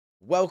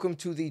Welcome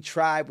to the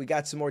tribe. We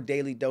got some more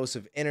daily dose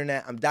of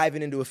internet. I'm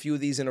diving into a few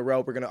of these in a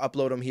row. We're going to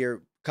upload them here a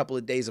couple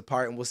of days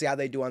apart, and we'll see how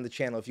they do on the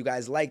channel. If you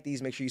guys like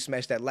these, make sure you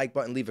smash that like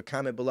button, leave a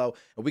comment below,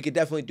 and we could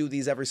definitely do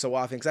these every so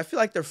often because I feel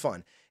like they're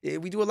fun.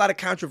 We do a lot of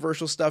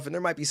controversial stuff, and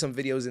there might be some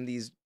videos in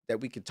these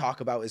that we could talk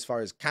about as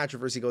far as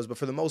controversy goes, but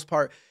for the most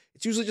part,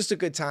 it's usually just a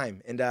good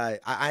time, and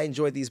I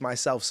enjoy these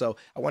myself, so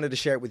I wanted to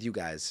share it with you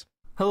guys.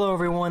 Hello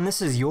everyone,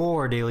 this is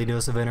your daily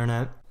dose of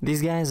internet.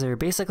 These guys are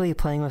basically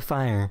playing with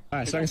fire.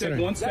 Alright, so take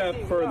one step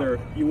further,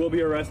 you will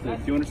be arrested.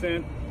 Do you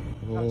understand?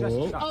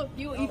 Oh,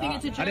 you think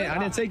it's a joke? I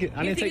didn't take it.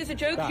 You think it's a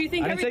joke? Do you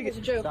think everything's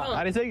a joke?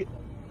 I didn't take it.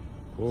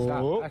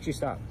 Stop. Actually,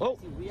 stop. Oh,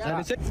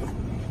 I didn't take it.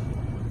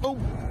 Oh,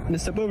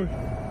 let's step over.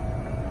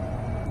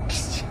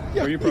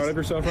 Are you proud of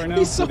yourself right now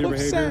with your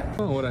behavior? I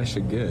don't know what I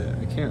should get.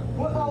 I can't.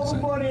 Put all the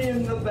money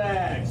in the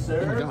bag,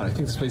 sir. Oh my god, I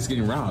think this place is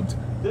getting robbed.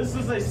 This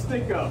is a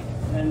stick-up,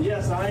 and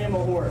yes, I am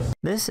a horse.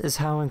 This is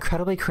how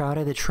incredibly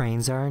crowded the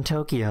trains are in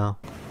Tokyo.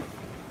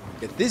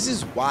 If this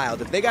is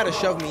wild. If they gotta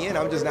shove me in,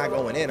 I'm just not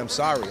going in. I'm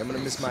sorry. I'm gonna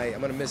miss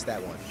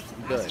that one.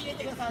 I'm good.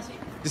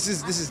 This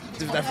is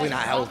definitely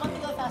not healthy.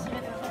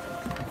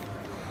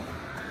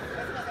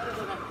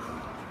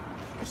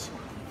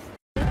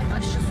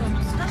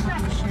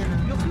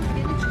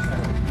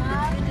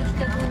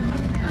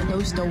 No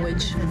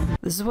stowage.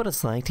 This is what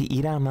it's like to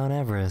eat on Mount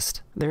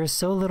Everest. There is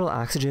so little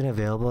oxygen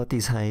available at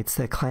these heights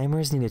that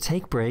climbers need to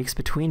take breaks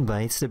between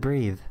bites to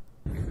breathe.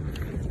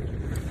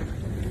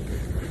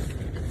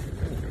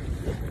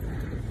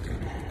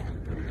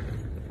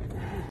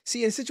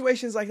 See, in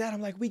situations like that,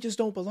 I'm like, we just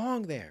don't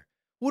belong there.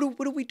 What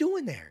are we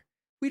doing there?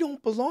 We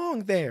don't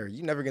belong there.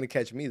 You're never gonna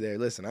catch me there.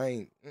 Listen, I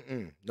ain't.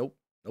 Nope.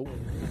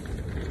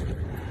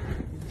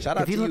 Shout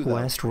out to you, If you look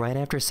west right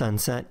after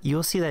sunset,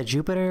 you'll see that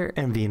Jupiter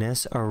and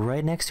Venus are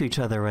right next to each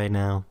other right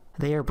now.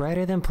 They are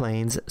brighter than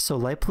planes, so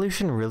light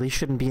pollution really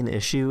shouldn't be an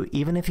issue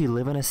even if you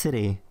live in a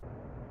city.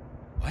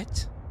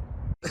 What?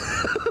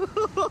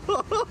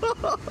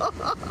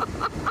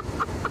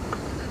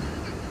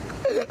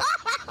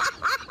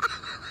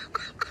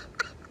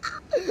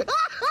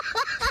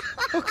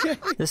 Okay.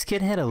 This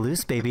kid had a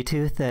loose baby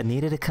tooth that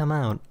needed to come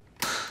out.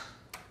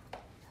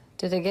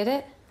 Did I get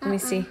it? Let me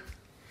see.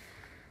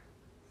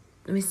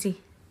 Let me see.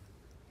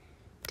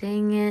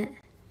 Dang it.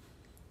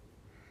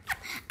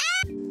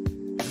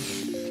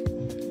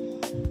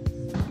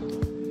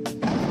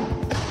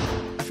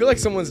 I feel like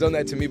someone's done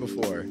that to me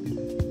before.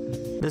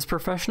 This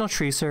professional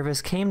tree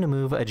service came to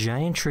move a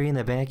giant tree in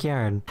the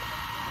backyard.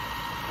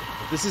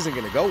 This isn't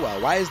gonna go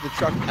well. Why is the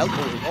truck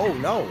elbowing? Oh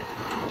no.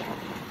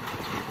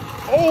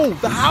 Oh,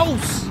 the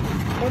house!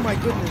 Oh my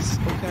goodness.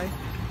 Okay.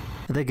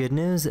 The good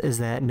news is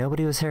that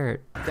nobody was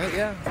hurt.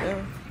 Yeah.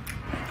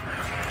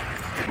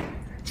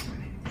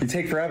 You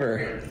take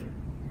forever.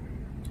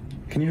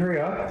 Can you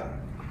hurry up?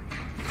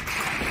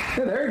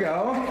 Yeah, there you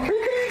go. Can you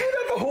do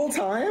that the whole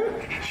time?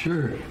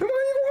 Sure. Then why are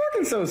you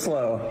walking so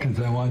slow? Because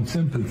I want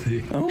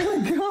sympathy. Oh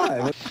my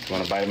god.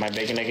 Want a bite of my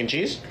bacon, egg, and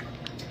cheese?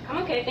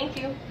 I'm okay, thank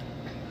you.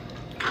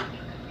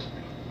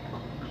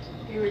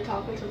 You were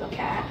talking to the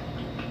cat.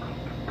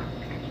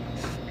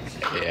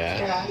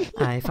 Yeah.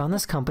 I found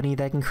this company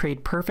that can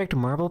create perfect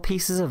marble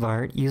pieces of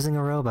art using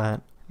a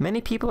robot.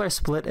 Many people are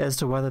split as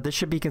to whether this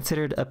should be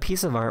considered a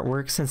piece of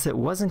artwork since it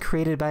wasn't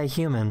created by a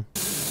human.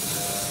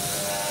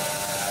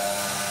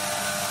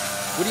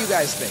 What do you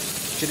guys think?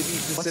 Should it be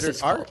considered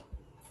art?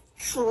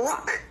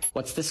 Rock.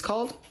 What's this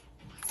called?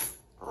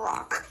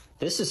 Rock.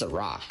 This is a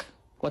rock.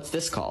 What's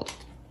this called?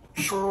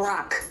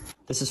 Rock.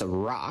 This is a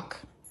rock.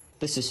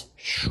 This is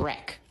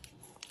Shrek.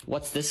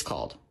 What's this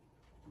called?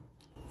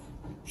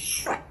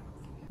 Shrek.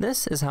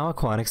 This is how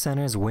aquatic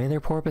centers weigh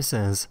their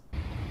porpoises.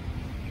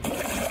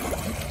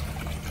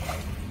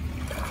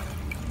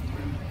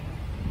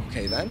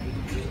 Okay then.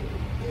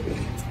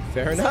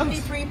 Fair enough.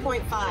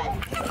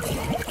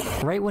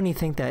 73.5. Right when you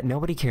think that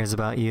nobody cares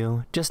about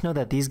you, just know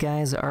that these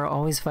guys are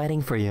always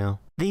fighting for you.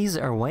 These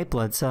are white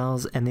blood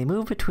cells, and they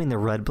move between the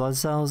red blood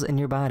cells in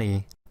your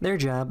body. Their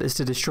job is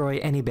to destroy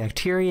any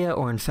bacteria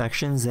or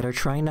infections that are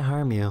trying to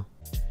harm you.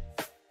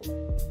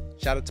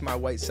 Shout out to my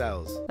white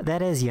cells.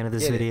 That is the end of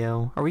this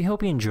video. We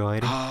hope you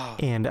enjoyed,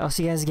 and I'll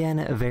see you guys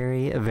again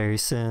very, very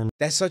soon.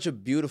 That's such a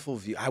beautiful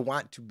view. I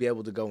want to be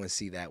able to go and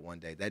see that one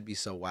day. That'd be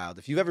so wild.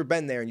 If you've ever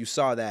been there and you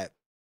saw that,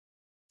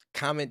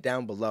 comment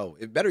down below.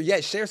 If better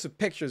yet, share some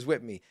pictures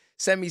with me.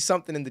 Send me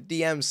something in the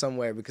DM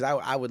somewhere because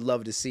I would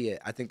love to see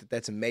it. I think that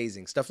that's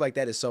amazing. Stuff like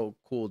that is so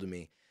cool to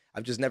me.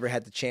 I've just never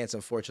had the chance,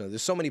 unfortunately.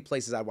 There's so many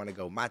places I want to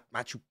go.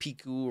 Machu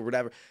Picchu or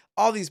whatever.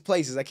 All these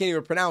places. I can't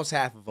even pronounce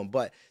half of them,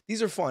 but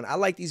these are fun. I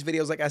like these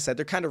videos. Like I said,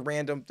 they're kind of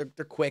random.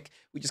 They're quick.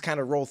 We just kind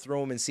of roll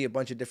through them and see a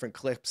bunch of different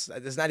clips.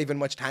 There's not even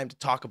much time to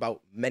talk about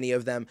many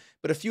of them,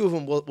 but a few of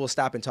them we'll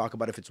stop and talk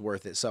about if it's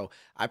worth it. So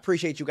I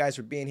appreciate you guys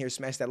for being here.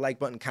 Smash that like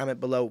button, comment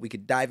below. We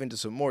could dive into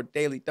some more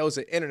daily dose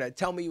of internet.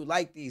 Tell me you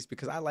like these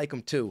because I like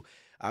them too.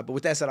 But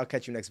with that said, I'll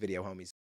catch you next video, homies.